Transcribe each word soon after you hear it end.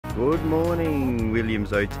Good morning,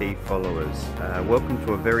 Williams OT followers. Welcome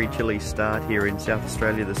to a very chilly start here in South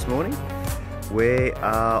Australia this morning. We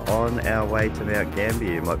are on our way to Mount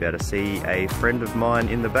Gambier. You might be able to see a friend of mine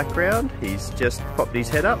in the background. He's just popped his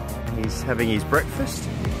head up. He's having his breakfast.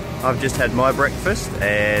 I've just had my breakfast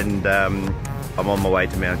and I'm on my way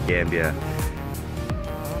to Mount Gambier.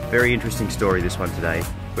 Very interesting story, this one today.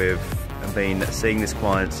 We've been seeing this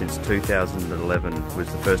client since 2011. Was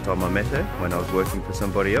the first time I met her when I was working for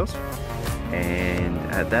somebody else, and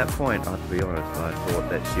at that point, I have to be honest, I thought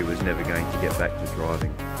that she was never going to get back to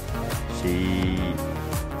driving. She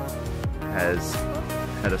has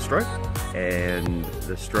had a stroke, and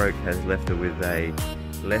the stroke has left her with a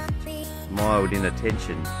left mild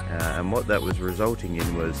inattention, and what that was resulting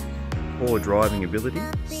in was poor driving ability,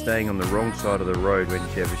 staying on the wrong side of the road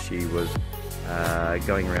whenever she was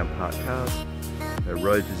going around parked cars. Her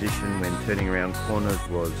road position when turning around corners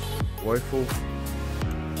was woeful,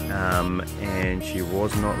 and she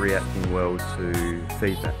was not reacting well to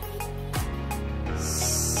feedback.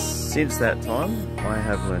 Since that time, I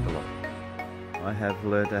have learned a lot. I have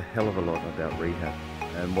learned a hell of a lot about rehab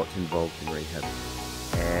and what's involved in rehab,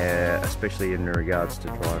 especially in regards to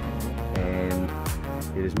driving. And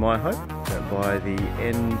it is my hope that by the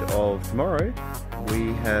end of tomorrow,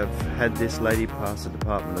 we have had this lady pass the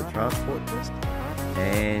Department of Transport test,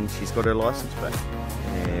 and she's got her licence back,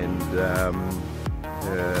 and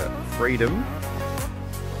her freedom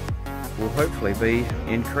will hopefully be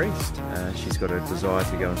increased. She's got a desire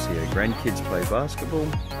to go and see her grandkids play basketball,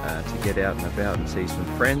 to get out and about and see some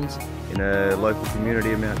friends in a local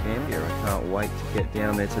community of Mount Gambier. I can't wait to get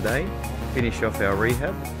down there today, finish off our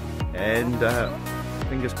rehab, and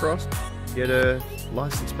fingers crossed, get a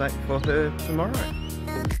licence back for her tomorrow.